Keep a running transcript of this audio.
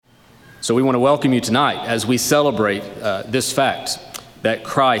So we want to welcome you tonight as we celebrate this fact that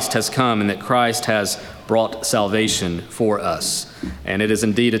Christ has come and that Christ has brought salvation for us. And it is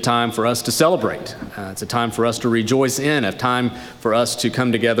indeed a time for us to celebrate. It's a time for us to rejoice in, a time for us to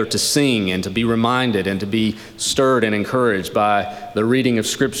come together to sing and to be reminded and to be stirred and encouraged by the reading of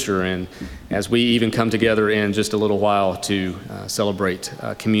Scripture. And as we even come together in just a little while to celebrate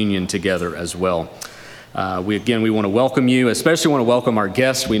communion together as well. We want to welcome you, especially want to welcome our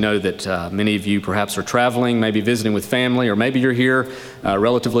guests. We know that many of you perhaps are traveling, maybe visiting with family, or maybe you're here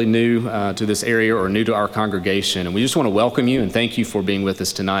relatively new to this area or new to our congregation. And we just want to welcome you and thank you for being with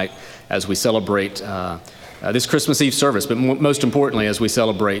us tonight as we celebrate this Christmas Eve service, but most importantly, as we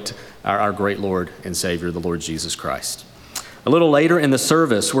celebrate our great Lord and Savior, the Lord Jesus Christ. A little later in the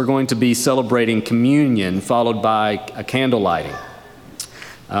service, we're going to be celebrating communion, followed by a candle lighting.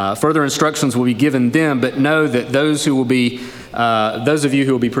 Further instructions will be given then, but know that those of you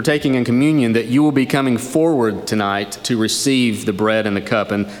who will be partaking in communion, that you will be coming forward tonight to receive the bread and the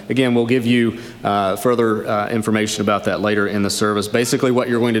cup. And again, we'll give you further information about that later in the service. Basically, what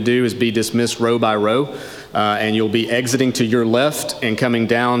you're going to do is be dismissed row by row, and you'll be exiting to your left and coming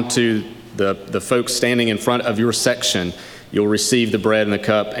down to the folks standing in front of your section. You'll receive the bread and the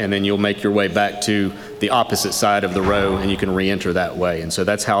cup, and then you'll make your way back to the opposite side of the row, and you can re-enter that way. And so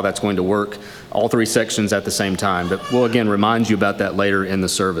that's how that's going to work, all three sections at the same time. But we'll again remind you about that later in the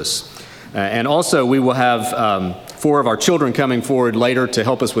service. And also, we will have 4 of our children coming forward later to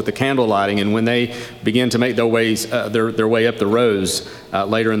help us with the candle lighting. And when they begin to make their way up the rows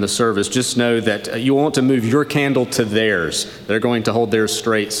later in the service, just know that you want to move your candle to theirs. They're going to hold theirs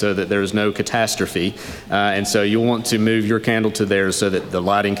straight so that there's no catastrophe. And so you'll want to move your candle to theirs so that the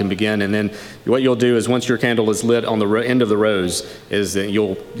lighting can begin. And then what you'll do is once your candle is lit on the end of the rows, is that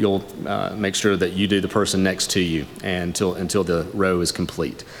you'll make sure that you do the person next to you until the row is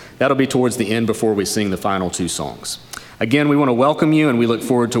complete. That'll be towards the end before we sing the final 2 songs. Again, we want to welcome you, and we look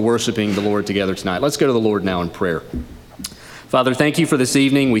forward to worshiping the Lord together tonight. Let's go to the Lord now in prayer. Father, thank you for this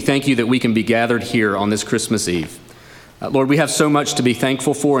evening. We thank you that we can be gathered here on this Christmas Eve. Lord, we have so much to be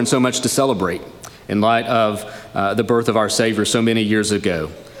thankful for and so much to celebrate in light of the birth of our Savior so many years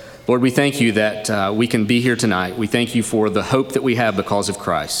ago. Lord, we thank you that we can be here tonight. We thank you for the hope that we have because of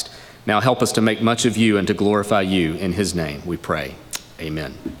Christ. Now help us to make much of you and to glorify you. In his name we pray.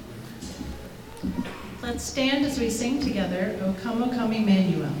 Amen. Let's stand as we sing together, O Come,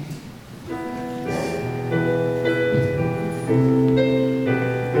 Emmanuel.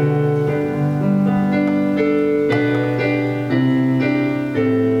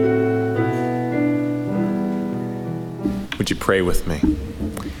 Would you pray with me?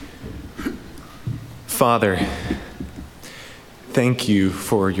 Father, thank you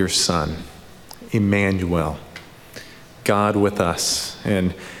for your Son, Emmanuel, God with us.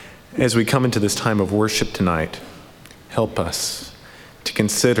 And as we come into this time of worship tonight, help us to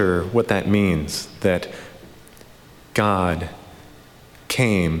consider what that means, that God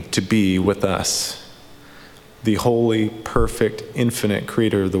came to be with us, the holy, perfect, infinite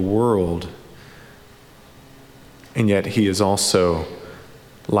creator of the world, and yet he is also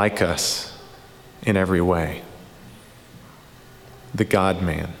like us in every way, the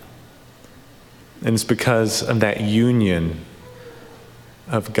God-man. And it's because of that union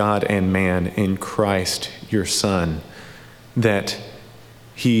of God and man in Christ, your Son, that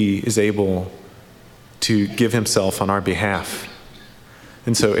he is able to give himself on our behalf.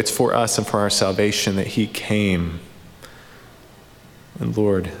 And so it's for us and for our salvation that he came. And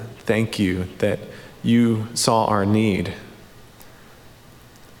Lord, thank you that you saw our need.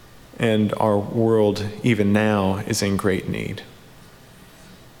 And our world, even now, is in great need.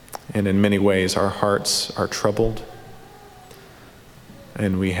 And in many ways, our hearts are troubled.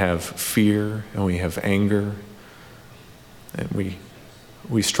 And we have fear, and we have anger, and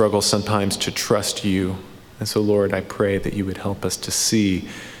we struggle sometimes to trust you. And so, Lord, I pray that you would help us to see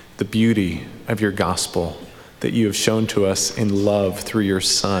the beauty of your gospel that you have shown to us in love through your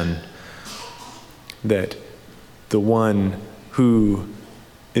Son, that the one who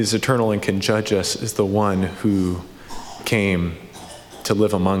is eternal and can judge us is the one who came to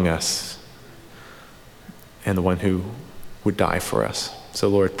live among us and the one who would die for us. So,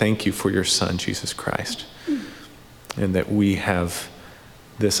 Lord, thank you for your Son, Jesus Christ, and that we have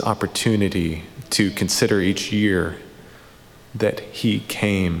this opportunity to consider each year that he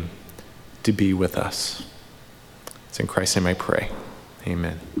came to be with us. It's in Christ's name I pray.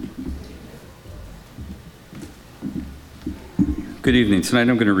 Amen. Good evening. Tonight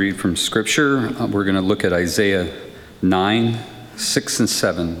I'm going to read from Scripture. We're going to look at Isaiah 9, 6, and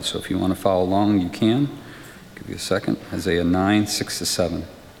 7. So if you want to follow along, you can. Give you a second. Isaiah 9, 6 to 7.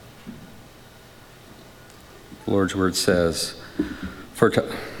 The Lord's word says, For to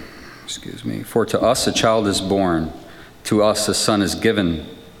us a child is born, to us a son is given,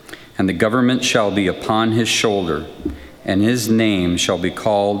 and the government shall be upon his shoulder, and his name shall be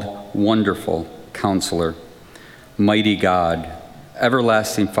called Wonderful Counselor, Mighty God,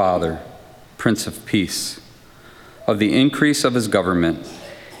 Everlasting Father, Prince of Peace. Of the increase of his government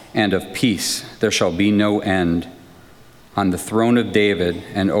and of peace there shall be no end, on the throne of David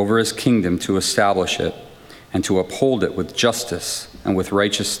and over his kingdom, to establish it and to uphold it with justice and with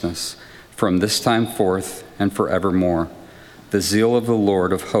righteousness from this time forth and forevermore. The zeal of the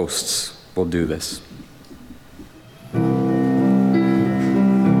Lord of hosts will do this.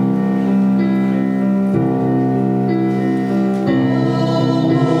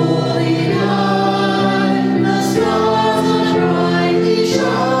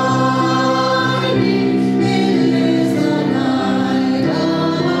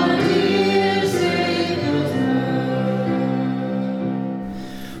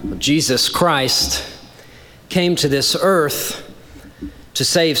 Jesus Christ came to this earth to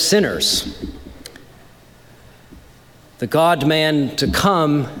save sinners. The God-man to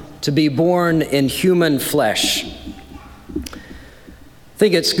come to be born in human flesh. I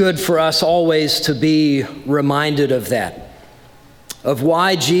think it's good for us always to be reminded of that, of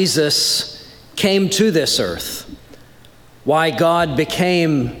why Jesus came to this earth, why God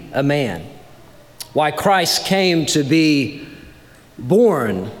became a man, why Christ came to be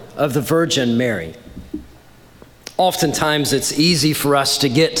born of the Virgin Mary. Oftentimes it's easy for us to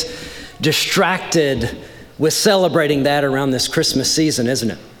get distracted with celebrating that around this Christmas season,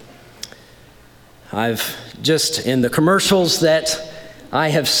 isn't it? I've just, in the commercials that I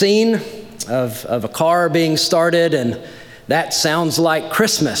have seen of a car being started, and that sounds like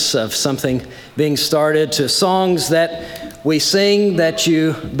Christmas, of something being started, to songs that we sing that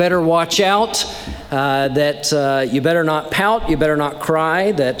you better watch out, that you better not pout, you better not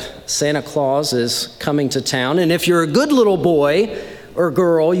cry, that Santa Claus is coming to town. And if you're a good little boy or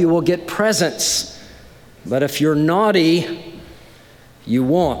girl, you will get presents. But if you're naughty, you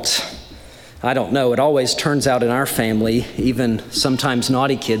won't. I don't know, it always turns out in our family, even sometimes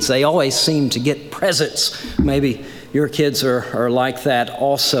naughty kids, they always seem to get presents. Maybe your kids are like that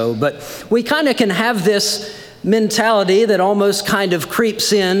also. But we kind of can have this mentality that almost kind of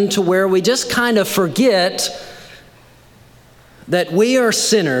creeps in to where we just kind of forget that we are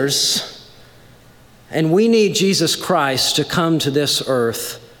sinners and we need Jesus Christ to come to this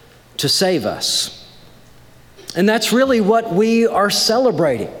earth to save us. And that's really what we are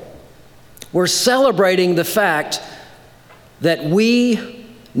celebrating. We're celebrating the fact that we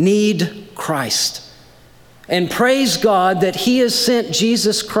need Christ. And praise God that He has sent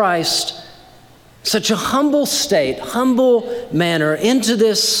Jesus Christ, such a humble state, humble manner, into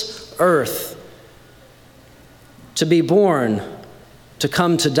this earth to be born, to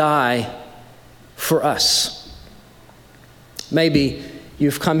come to die for us. Maybe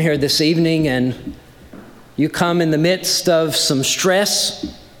you've come here this evening and you come in the midst of some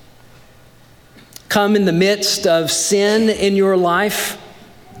stress, come in the midst of sin in your life.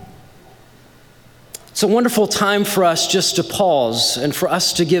 It's a wonderful time for us just to pause and for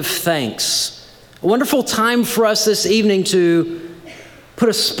us to give thanks. A wonderful time for us this evening to put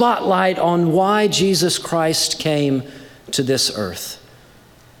a spotlight on why Jesus Christ came to this earth.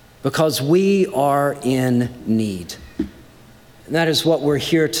 Because we are in need. And that is what we're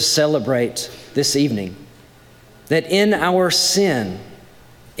here to celebrate this evening. That in our sin,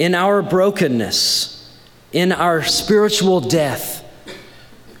 in our brokenness, in our spiritual death,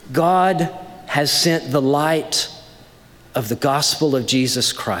 God has sent the light of the gospel of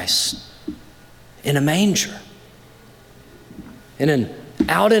Jesus Christ in a manger, in an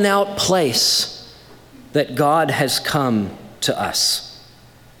out-and-out place that God has come to us.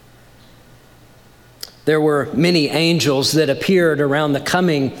 There were many angels that appeared around the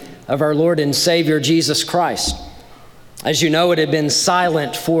coming of our Lord and Savior Jesus Christ. As you know, it had been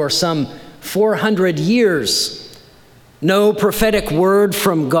silent for some 400 years. No prophetic word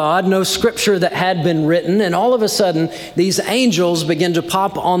from God, no scripture that had been written, and all of a sudden, these angels begin to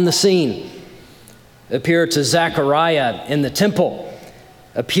pop on the scene. Appear to Zechariah in the temple,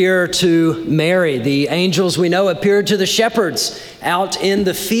 appear to Mary. The angels we know appeared to the shepherds out in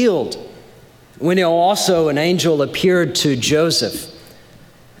the field. We know also an angel appeared to Joseph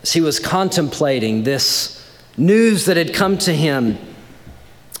as he was contemplating this news that had come to him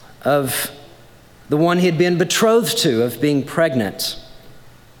of the one he had been betrothed to, of being pregnant.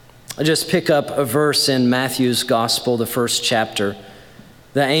 I just pick up a verse in Matthew's gospel, the first chapter.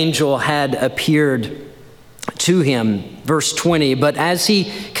 The angel had appeared to him. Verse 20, but as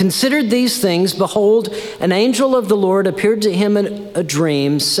he considered these things, behold, an angel of the Lord appeared to him in a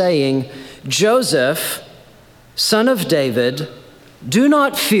dream, saying, Joseph, son of David, do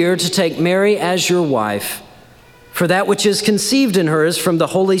not fear to take Mary as your wife, for that which is conceived in her is from the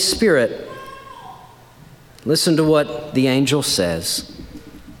Holy Spirit. Listen to what the angel says.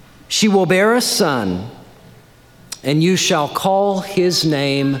 She will bear a son, and you shall call his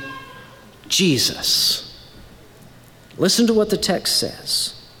name Jesus. Listen to what the text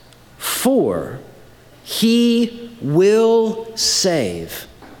says. For he will save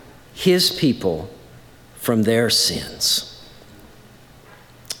his people from their sins.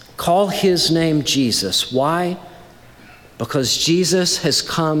 Call his name Jesus. Why? Because Jesus has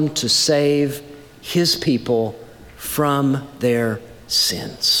come to save his people from their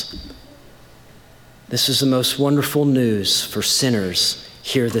sins. This is the most wonderful news for sinners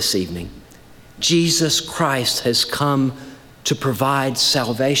here this evening. Jesus Christ has come to provide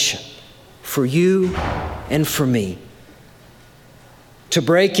salvation for you and for me. To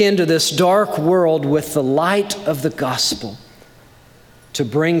break into this dark world with the light of the gospel, to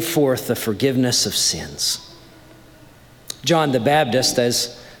bring forth the forgiveness of sins. John the Baptist,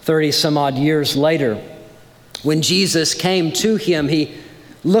 as 30 some odd years later, when Jesus came to him, he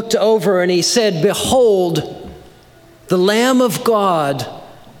looked over and he said, behold, the Lamb of God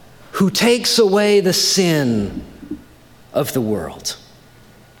who takes away the sin of the world.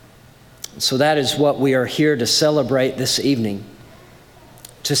 So that is what we are here to celebrate this evening.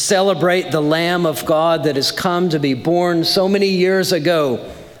 To celebrate the Lamb of God that has come to be born so many years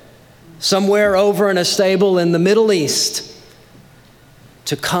ago, somewhere over in a stable in the Middle East,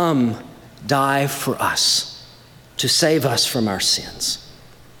 to come die for us, to save us from our sins.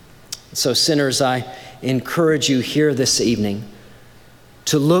 So sinners, I encourage you here this evening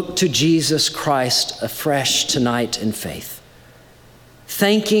to look to Jesus Christ afresh tonight in faith,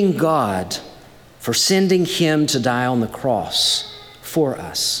 thanking God for sending him to die on the cross for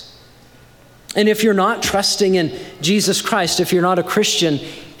us. And if you're not trusting in Jesus Christ, if you're not a Christian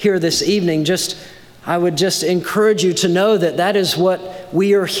here this evening, I would just encourage you to know that that is what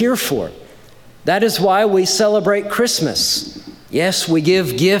we are here for. That is why we celebrate Christmas. Yes, we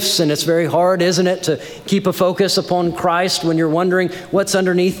give gifts, and it's very hard, isn't it, to keep a focus upon Christ when you're wondering what's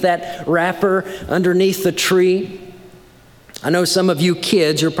underneath that wrapper, underneath the tree. I know some of you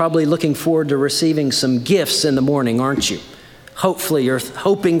kids, you're probably looking forward to receiving some gifts in the morning, aren't you? Hopefully, you're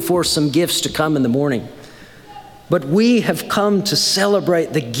hoping for some gifts to come in the morning. But we have come to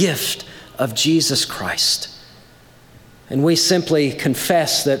celebrate the gift of Jesus Christ. And we simply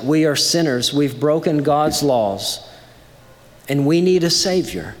confess that we are sinners. We've broken God's laws. And we need a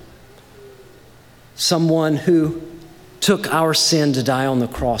Savior. Someone who took our sin to die on the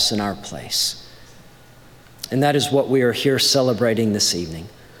cross in our place. And that is what we are here celebrating this evening.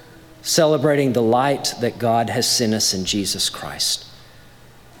 Celebrating the light that God has sent us in Jesus Christ.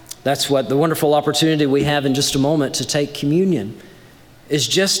 That's what the wonderful opportunity we have in just a moment to take communion is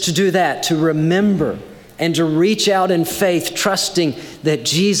just to do that, to remember and to reach out in faith, trusting that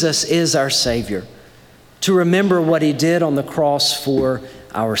Jesus is our Savior, to remember what he did on the cross for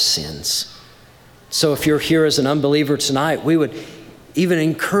our sins. So if you're here as an unbeliever tonight, we would even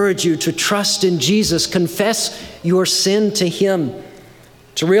encourage you to trust in Jesus, confess your sin to him,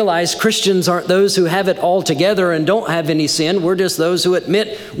 to realize Christians aren't those who have it all together and don't have any sin. We're just those who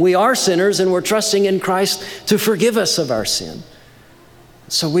admit we are sinners and we're trusting in Christ to forgive us of our sin.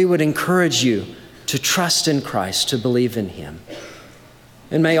 So we would encourage you to trust in Christ, to believe in him.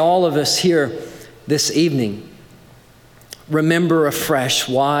 And may all of us here this evening remember afresh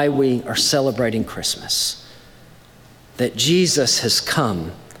why we are celebrating Christmas. That Jesus has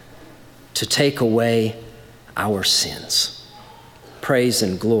come to take away our sins. Praise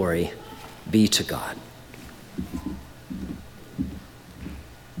and glory be to God.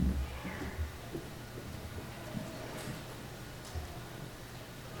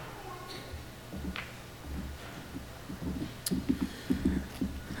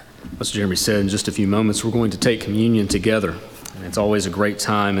 As Jeremy said, in just a few moments, we're going to take communion together. And it's always a great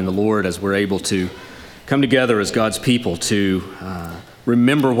time in the Lord as we're able to come together as God's people to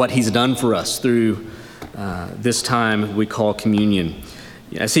remember what he's done for us through this time we call communion.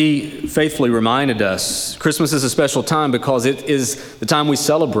 As he faithfully reminded us, Christmas is a special time because it is the time we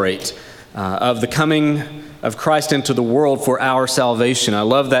celebrate of the coming of Christ into the world for our salvation. I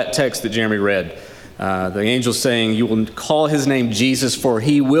love that text that Jeremy read. The angel saying, you will call his name Jesus, for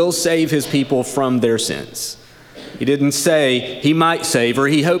he will save his people from their sins. He didn't say he might save, or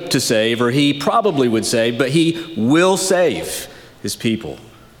he hoped to save, or he probably would save, but he will save his people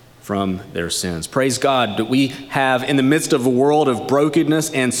from their sins. Praise God that we have, in the midst of a world of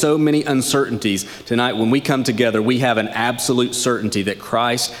brokenness and so many uncertainties, tonight when we come together, we have an absolute certainty that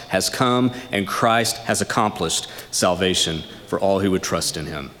Christ has come and Christ has accomplished salvation for all who would trust in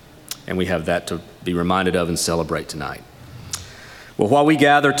him. And we have that to be reminded of and celebrate tonight. Well, while we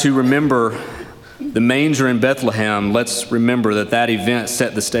gather to remember the manger in Bethlehem, let's remember that that event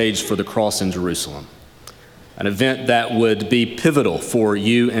set the stage for the cross in Jerusalem. An event that would be pivotal for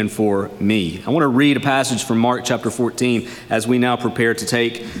you and for me. I want to read a passage from Mark chapter 14 as we now prepare to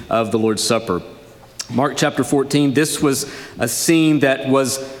take of the Lord's Supper. Mark chapter 14, this was a scene that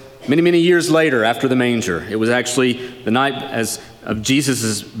was many, many years later after the manger. It was actually the night of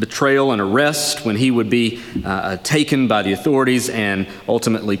Jesus' betrayal and arrest, when he would be taken by the authorities and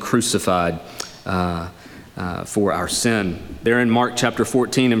ultimately crucified for our sin. There in Mark chapter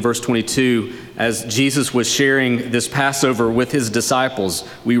 14 and verse 22, as Jesus was sharing this Passover with his disciples,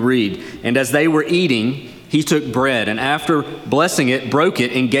 we read, "And as they were eating, he took bread, and after blessing it, broke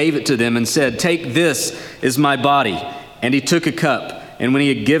it and gave it to them and said, 'Take, this is my body.' And he took a cup, and when he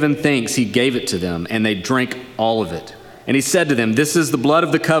had given thanks, he gave it to them, and they drank all of it. And he said to them, 'This is the blood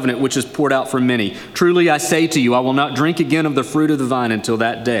of the covenant which is poured out for many. Truly I say to you, I will not drink again of the fruit of the vine until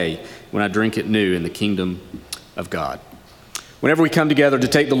that day when I drink it new in the kingdom of God.'" Whenever we come together to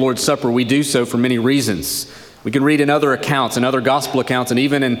take the Lord's Supper, we do so for many reasons. We can read in other accounts, in other gospel accounts, and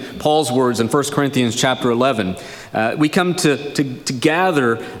even in Paul's words in 1 Corinthians chapter 11. We come to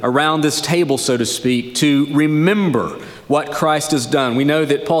gather around this table, so to speak, to remember what Christ has done. We know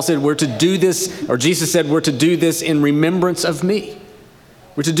that Paul said we're to do this, or Jesus said we're to do this in remembrance of me.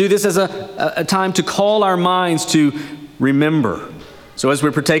 We're to do this as a time to call our minds to remember. So as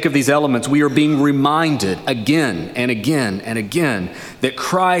we partake of these elements, we are being reminded again and again and again that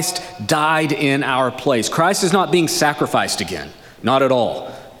Christ died in our place. Christ is not being sacrificed again, not at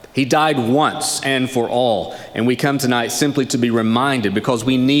all. He died once and for all. And we come tonight simply to be reminded, because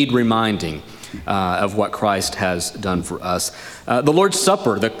we need reminding of what Christ has done for us. The Lord's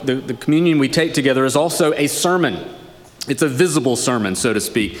Supper, the communion we take together, is also a sermon. It's a visible sermon, so to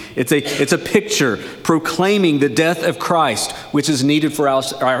speak. It's a picture proclaiming the death of Christ, which is needed for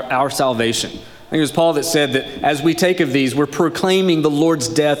our salvation. I think it was Paul that said that as we take of these, we're proclaiming the Lord's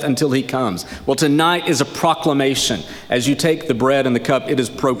death until he comes. Well, tonight is a proclamation. As you take the bread and the cup, it is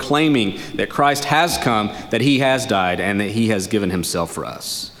proclaiming that Christ has come, that he has died, and that he has given himself for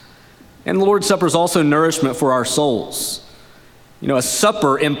us. And the Lord's Supper is also nourishment for our souls. You know, a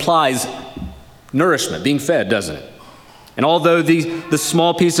supper implies nourishment, being fed, doesn't it? And although the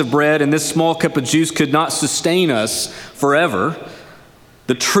small piece of bread and this small cup of juice could not sustain us forever,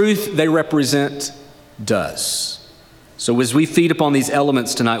 the truth they represent does. So as we feed upon these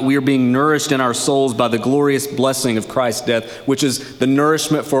elements tonight, we are being nourished in our souls by the glorious blessing of Christ's death, which is the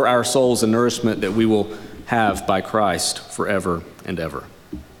nourishment for our souls, the nourishment that we will have by Christ forever and ever.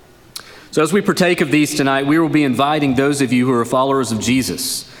 So as we partake of these tonight, we will be inviting those of you who are followers of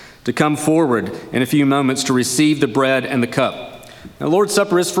Jesus to come forward in a few moments to receive the bread and the cup. Now, the Lord's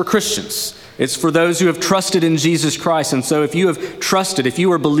Supper is for Christians. It's for those who have trusted in Jesus Christ. And so if you have trusted, if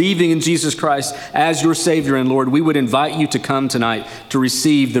you are believing in Jesus Christ as your Savior and Lord, we would invite you to come tonight to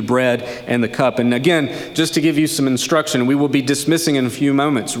receive the bread and the cup. And again, just to give you some instruction, we will be dismissing in a few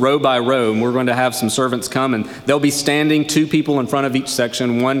moments, row by row, and we're going to have some servants come, and they'll be standing, 2 people in front of each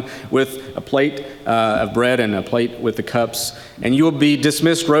section, one with a plate of bread and a plate with the cups. And you will be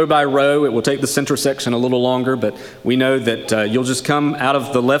dismissed row by row. It will take the center section a little longer, but we know that you'll just come out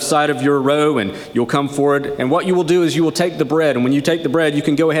of the left side of your row and you'll come forward. And what you will do is you will take the bread. And when you take the bread, you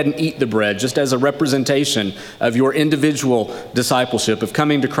can go ahead and eat the bread just as a representation of your individual discipleship, of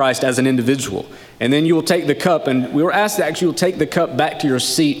coming to Christ as an individual. And then you will take the cup, and we were asked that actually you'll take the cup back to your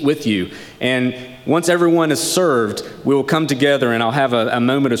seat with you. And once everyone is served, we will come together and I'll have a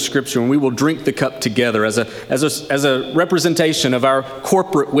moment of scripture, and we will drink the cup together as a representation of our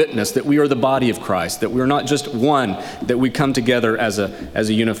corporate witness that we are the body of Christ, that we are not just one, that we come together as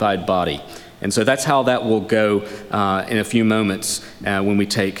a unified body. And so that's how that will go in a few moments when we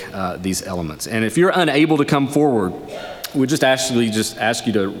take these elements. And if you're unable to come forward, we just ask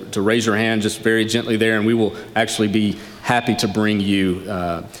you to raise your hand just very gently there, and we will actually be happy to bring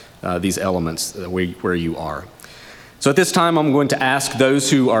you these elements where you are. So at this time, I'm going to ask those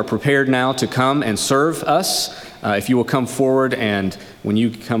who are prepared now to come and serve us. If you will come forward, and when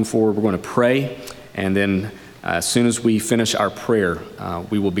you come forward, we're going to pray. And then as soon as we finish our prayer,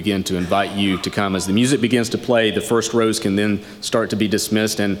 we will begin to invite you to come. As the music begins to play, the first rows can then start to be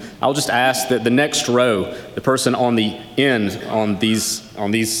dismissed. And I'll just ask that the next row, the person on the end on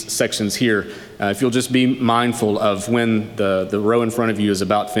these sections here, if you'll just be mindful of when the row in front of you is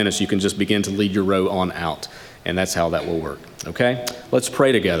about finished, you can just begin to lead your row on out. And that's how that will work, okay? Let's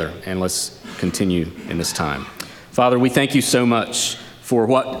pray together and let's continue in this time. Father, we thank you so much for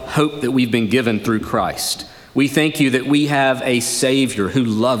what hope that we've been given through Christ. We thank you that we have a Savior who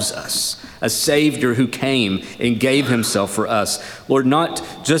loves us, a Savior who came and gave himself for us. Lord, not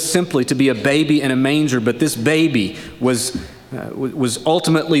just simply to be a baby in a manger, but this baby was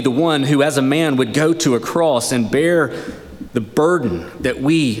ultimately the one who as a man would go to a cross and bear the burden that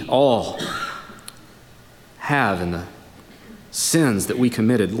we all have and the sins that we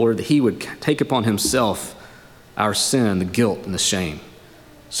committed. Lord, that he would take upon himself our sin, the guilt and the shame,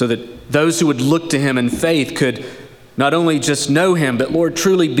 so that those who would look to him in faith could not only just know him, but Lord,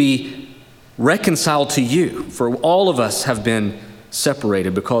 truly be reconciled to you. For all of us have been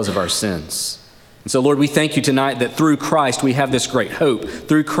separated because of our sins. And so, Lord, we thank you tonight that through Christ we have this great hope.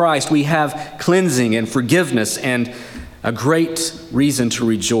 Through Christ we have cleansing and forgiveness and a great reason to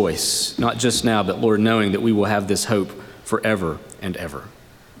rejoice, not just now, but Lord, knowing that we will have this hope forever and ever.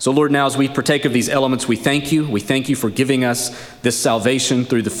 So, Lord, now as we partake of these elements, we thank you. We thank you for giving us this salvation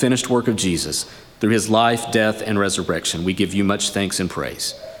through the finished work of Jesus, through his life, death, and resurrection. We give you much thanks and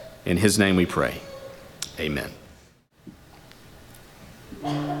praise. In his name we pray. Amen.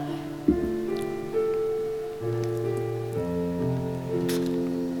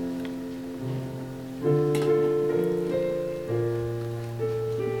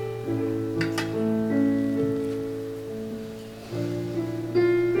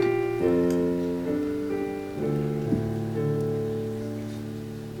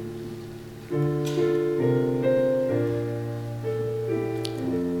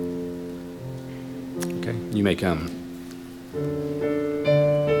 You may come.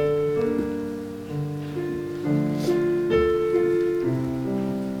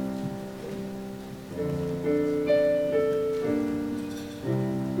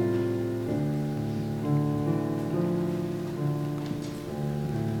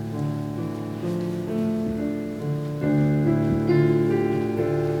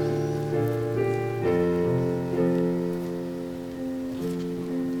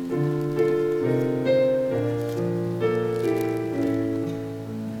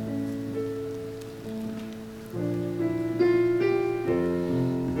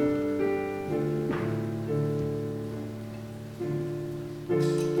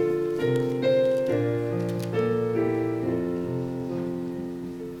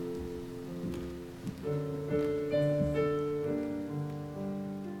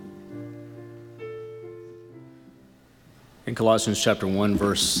 In Colossians chapter 1,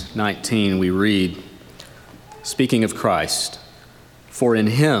 verse 19, we read, speaking of Christ, "For in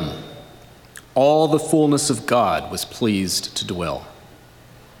him all the fullness of God was pleased to dwell,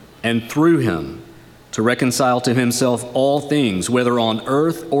 and through him to reconcile to himself all things, whether on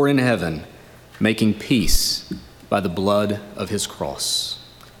earth or in heaven, making peace by the blood of his cross."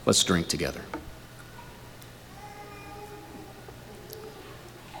 Let's drink together.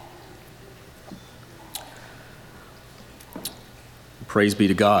 Praise be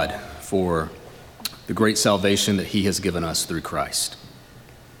to God for the great salvation that he has given us through Christ.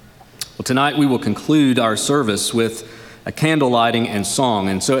 Well, tonight we will conclude our service with a candle lighting and song.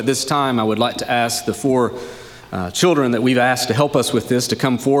 And so at this time, I would like to ask the four children that we've asked to help us with this to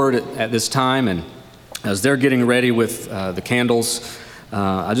come forward at this time. And as they're getting ready with the candles,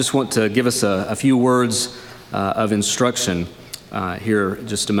 I just want to give us a few words of instruction here in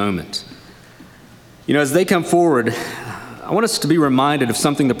just a moment. You know, as they come forward, I want us to be reminded of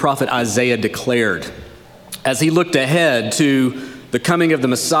something the prophet Isaiah declared as he looked ahead to the coming of the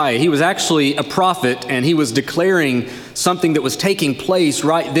Messiah. He was actually a prophet, and he was declaring something that was taking place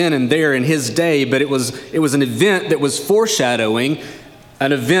right then and there in his day, but it was an event that was foreshadowing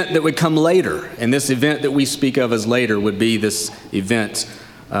an event that would come later. And this event that we speak of as later would be this event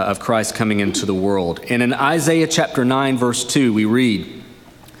of Christ coming into the world. And in Isaiah chapter 9, verse 2, we read,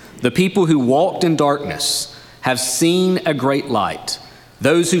 "The people who walked in darkness have seen a great light.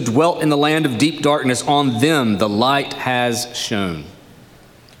 Those who dwelt in the land of deep darkness, on them the light has shone."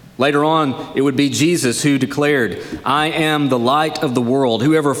 Later on, it would be Jesus who declared, "I am the light of the world.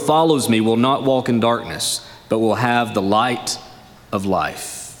 Whoever follows me will not walk in darkness, but will have the light of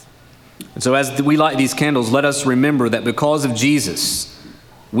life." And so as we light these candles, let us remember that because of Jesus,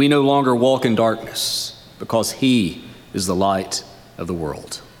 we no longer walk in darkness, because he is the light of the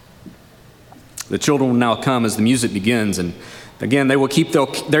world. The children will now come as the music begins, and again, they will keep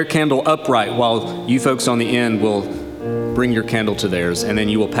their candle upright while you folks on the end will bring your candle to theirs, and then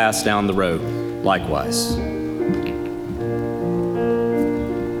you will pass down the road likewise.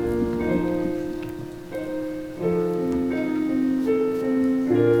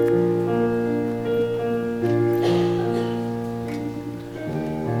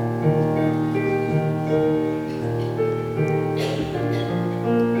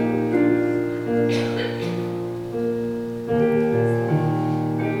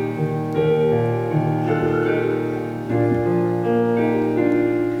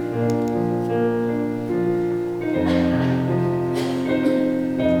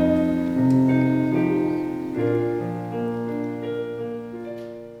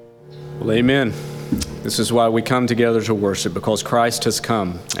 Amen. This is why we come together to worship, because Christ has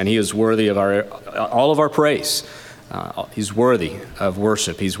come, and he is worthy of all of our praise. He's worthy of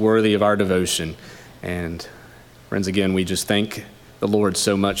worship. He's worthy of our devotion. And friends, again, we just thank the Lord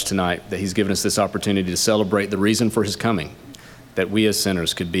so much tonight that he's given us this opportunity to celebrate the reason for his coming, that we as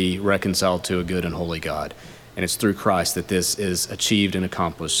sinners could be reconciled to a good and holy God. And it's through Christ that this is achieved and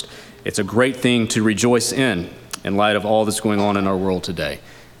accomplished. It's a great thing to rejoice in light of all that's going on in our world today.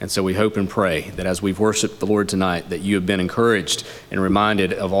 And so we hope and pray that as we've worshiped the Lord tonight, that you have been encouraged and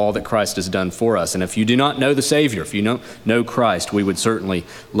reminded of all that Christ has done for us. And if you do not know the Savior, if you don't know Christ, we would certainly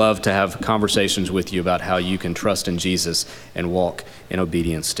love to have conversations with you about how you can trust in Jesus and walk in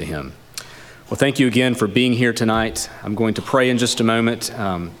obedience to him. Well, thank you again for being here tonight. I'm going to pray in just a moment.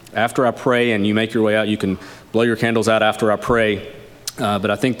 After I pray and you make your way out, you can blow your candles out after I pray.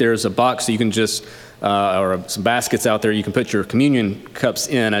 But I think there's a box that you can just or some baskets out there you can put your communion cups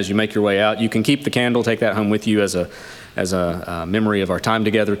in as you make your way out. You can keep the candle, take that home with you as a memory of our time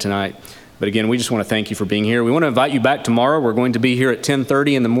together tonight. But again, we just want to thank you for being here. We want to invite you back tomorrow. We're going to be here at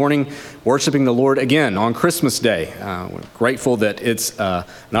 10:30 in the morning, worshiping the Lord again on Christmas Day. We're grateful that it's an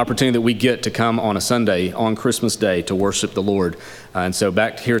opportunity that we get to come on a Sunday on Christmas Day to worship the Lord. And so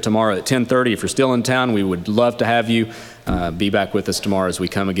back here tomorrow at 10:30. If you're still in town, we would love to have you be back with us tomorrow as we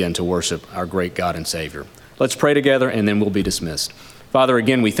come again to worship our great God and Savior. Let's pray together, and then we'll be dismissed. Father,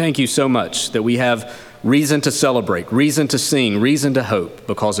 again, we thank you so much that we have reason to celebrate, reason to sing, reason to hope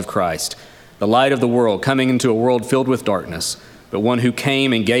because of Christ, the light of the world, coming into a world filled with darkness, but one who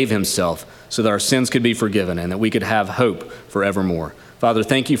came and gave himself so that our sins could be forgiven and that we could have hope forevermore. Father,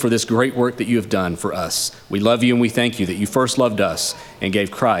 thank you for this great work that you have done for us. We love you and we thank you that you first loved us and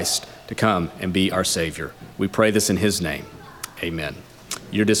gave Christ to come and be our Savior. We pray this in his name. Amen.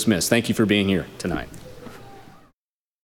 You're dismissed. Thank you for being here tonight.